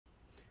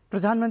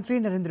प्रधानमंत्री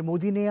नरेंद्र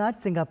मोदी ने आज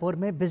सिंगापुर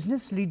में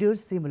बिजनेस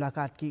लीडर्स से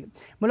मुलाकात की।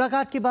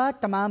 मुलाकात के बाद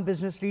तमाम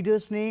बिजनेस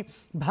लीडर्स ने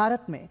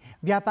भारत में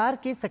व्यापार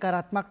के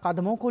सकारात्मक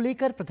कदमों को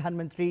लेकर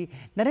प्रधानमंत्री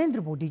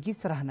नरेंद्र मोदी की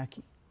सराहना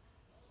की।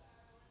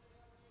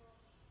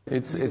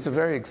 It's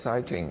very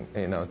exciting,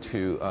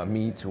 to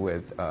meet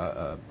with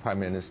Prime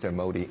Minister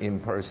Modi in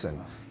person.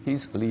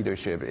 His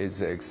leadership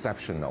is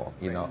exceptional.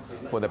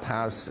 For the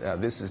past,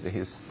 this is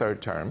his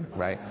third term,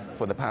 right?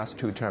 For the past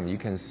 2 terms, you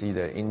can see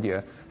that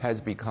India has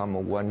become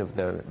one of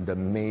the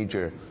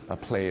major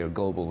player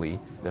globally,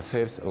 the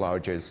 5th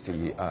largest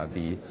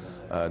the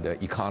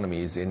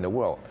economies in the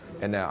world.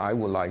 And I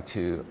would like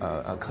to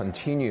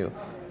continue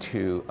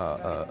to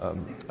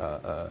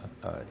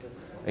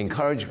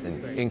encourage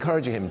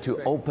him to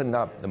open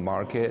up the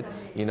market,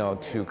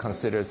 to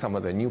consider some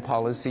of the new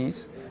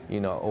policies,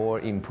 or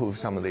improve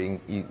some of the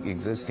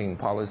existing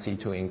policy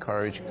to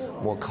encourage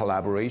more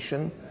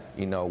collaboration,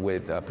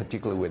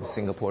 particularly with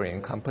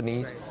Singaporean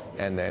companies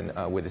and then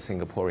with the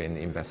Singaporean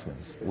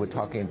investments. We're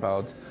talking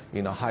about,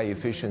 high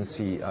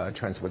efficiency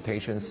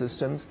transportation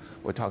systems.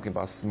 We're talking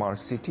about smart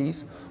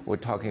cities. We're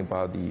talking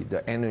about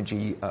the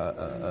energy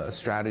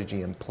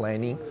strategy and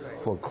planning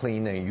for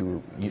clean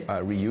and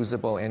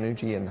reusable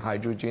energy and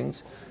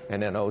hydrogens.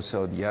 And then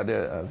also the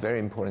other very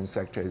important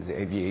sector is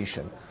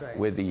aviation.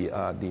 With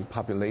the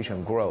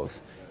population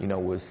growth,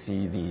 we'll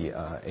see the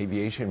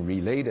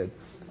aviation-related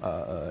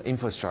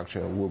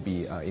infrastructure will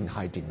be in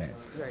high demand.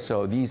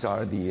 So these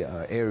are the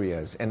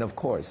areas, and of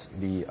course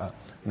the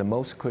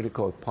most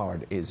critical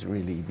part is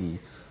really the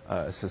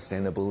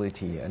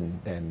sustainability,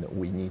 and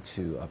we need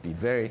to be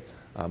very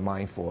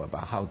mindful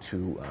about how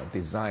to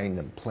design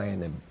and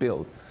plan and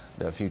build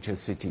the future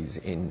cities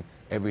in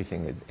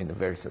everything in a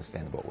very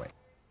sustainable way.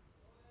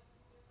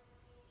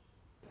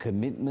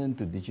 Commitment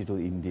to digital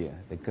India,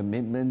 the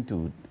commitment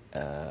to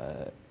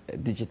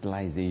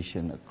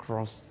digitalization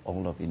across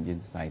all of Indian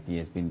society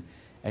has been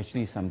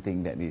actually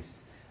something that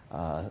is,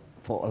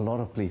 for a lot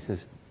of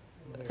places,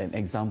 an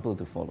example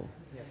to follow.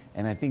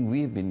 And I think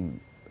we've been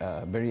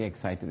very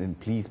excited and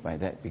pleased by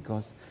that,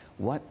 because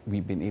what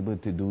we've been able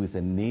to do is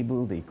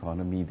enable the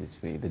economy this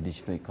way, the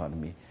digital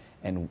economy.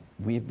 And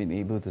we've been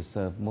able to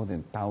serve more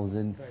than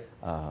 1,000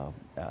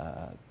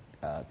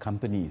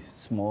 companies,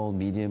 small,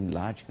 medium,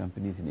 large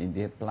companies in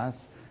India,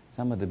 plus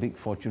some of the big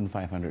Fortune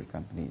 500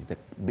 companies, the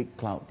big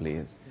cloud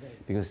players,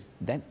 because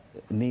that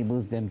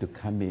enables them to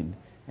come in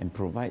and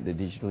provide the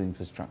digital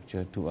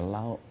infrastructure to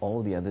allow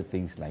all the other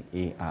things like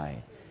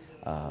AI,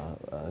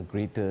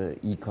 greater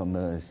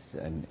e-commerce,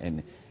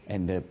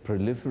 and the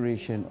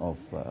proliferation of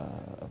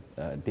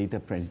data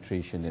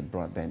penetration and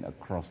broadband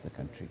across the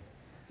country.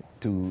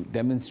 To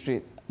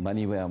demonstrate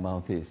money where our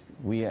mouth is,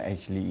 we are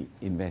actually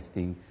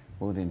investing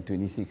more than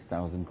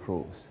 26,000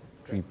 crores,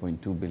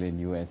 3.2 billion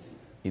US,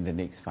 in the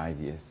next 5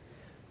 years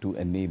to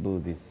enable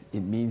this. It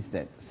means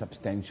that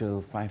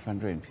substantial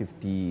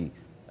 550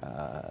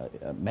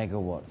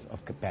 megawatts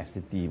of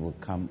capacity will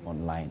come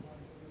online,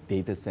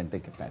 data center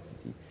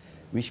capacity,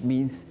 which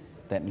means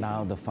that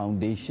now the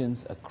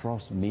foundations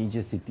across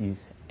major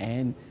cities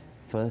and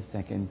first,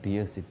 second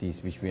tier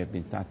cities, which we have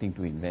been starting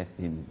to invest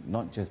in,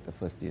 not just the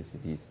first tier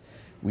cities,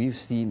 we've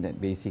seen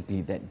that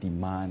basically that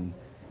demand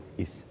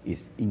is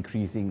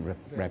increasing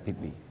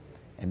rapidly.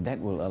 And that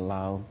will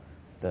allow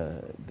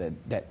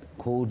that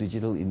core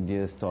digital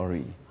India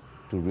story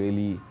to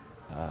really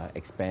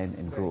expand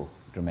and grow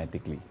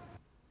dramatically.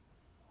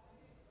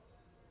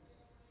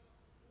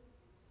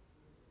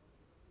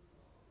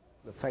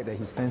 The fact that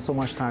he spent so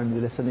much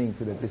time listening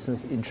to the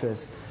business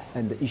interests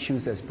and the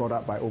issues that's brought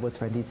up by over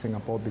 20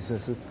 Singapore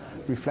businesses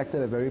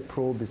reflected a very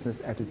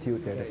pro-business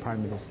attitude that the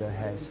Prime Minister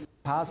has. In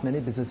the past,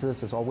 many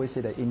businesses have always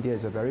said that India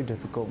is a very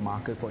difficult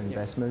market for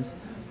investments,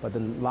 but the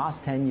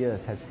last 10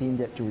 years have seen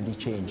that to really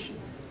change.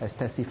 As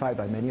testified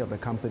by many of the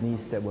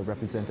companies that were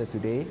represented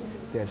today,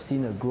 they have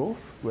seen a growth,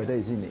 whether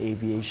it's in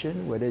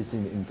aviation, whether it's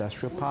in the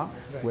industrial park,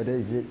 whether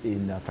it's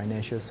in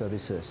financial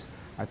services.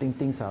 I think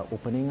things are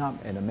opening up,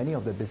 and many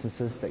of the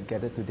businesses that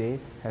gathered today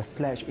have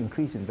pledged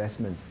increased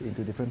investments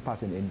into different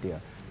parts in India,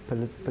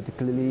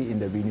 particularly in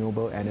the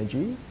renewable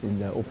energy, in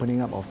the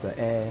opening up of the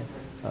air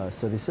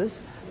services,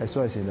 as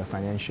well as in the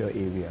financial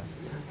area.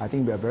 I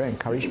think we are very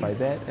encouraged by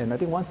that, and I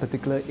think one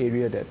particular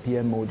area that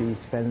PM Modi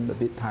spent a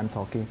bit time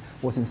talking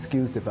was in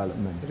skills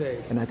development.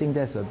 And I think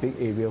that's a big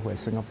area where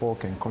Singapore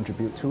can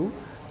contribute to,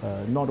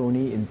 not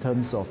only in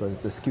terms of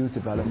the skills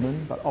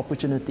development, but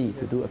opportunity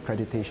to do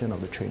accreditation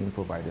of the training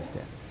providers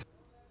there.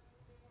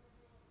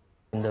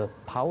 In the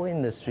power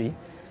industry,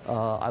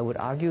 I would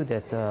argue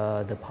that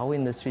the power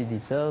industry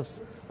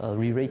deserves a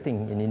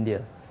re-rating in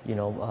India.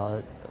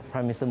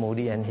 Prime Minister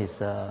Modi and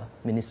his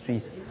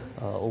ministries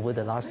over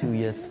the last few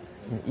years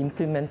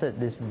implemented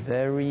this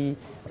very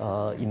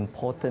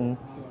important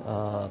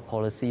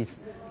policies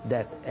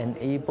that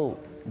enable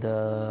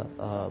the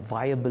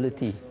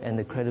viability and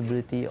the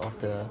credibility of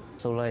the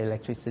Solar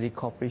Electricity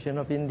Corporation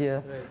of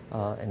India.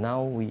 And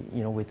now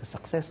with the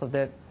success of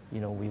that,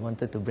 we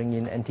wanted to bring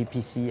in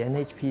NTPC,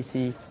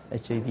 NHPC,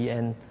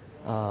 SJVN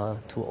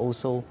to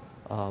also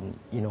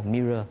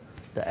mirror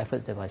the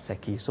effort by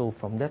SECI. So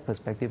from that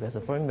perspective, as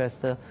a foreign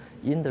investor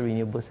in the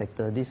renewable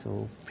sector, this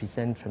will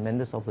present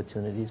tremendous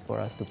opportunities for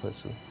us to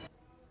pursue.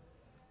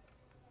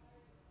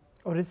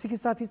 और इसी के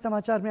साथ ही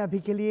समाचार में अभी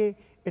के लिए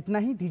इतना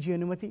ही। दीजिए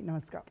अनुमति।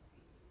 नमस्कार।